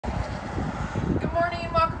Good morning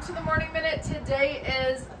and welcome to the Morning Minute. Today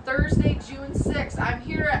is Thursday, June 6th. I'm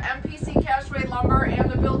here at MPC Cashway Lumber and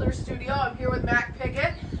the Builder Studio. I'm here with Mac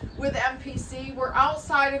Piggott with MPC. We're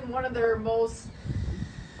outside in one of their most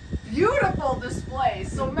beautiful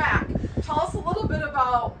displays. So Mac, tell us a little bit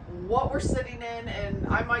about what we're sitting in, and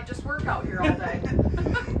I might just work out here all day.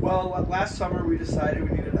 Well, last summer we decided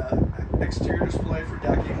we needed an exterior display for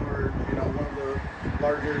decking. We're, one of the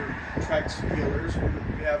larger Trex dealers.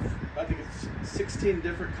 We have, I think it's 16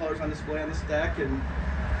 different colors on display on this deck, and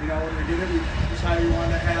when we did it, we decided we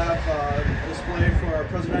wanted to have a display for our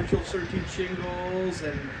presidential CertaTeed shingles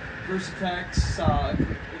and Versatex,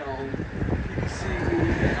 PVC,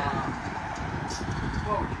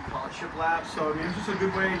 what would you call it, shiplap. So it's just a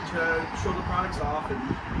good way to show the products off and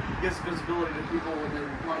gives visibility to people when they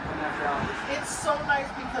want to come after hours. It's so nice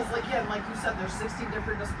because, again, like you said, there's 16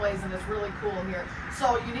 different displays and it's really cool here.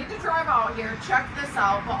 So you need to drive out here, check this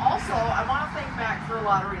out, but also I want to thank Mac for a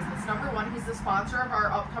lot of reasons. Number one, he's the sponsor of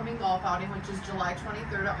our upcoming golf outing, which is July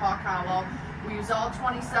 23rd at Hawk Hollow. We use all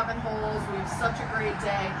 27 holes. We have such a great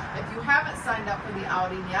day. If you haven't signed up for the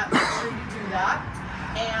outing yet, make sure you do that.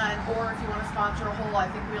 Or if you want to sponsor a hole, I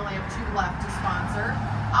think we only have 2 left to sponsor.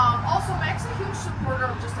 Also, Mac's a huge supporter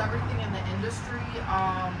of just everything in the industry.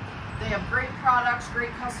 They have great products,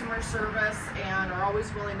 great customer service, and are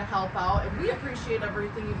always willing to help out. And we appreciate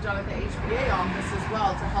everything you've done at the HBA office as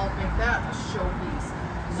well to help make that a showpiece.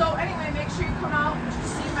 So anyway, make sure you come out,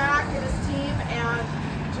 see Mac and his team, and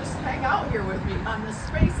just hang out here with me on this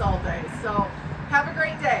space all day. So have a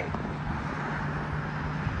great day.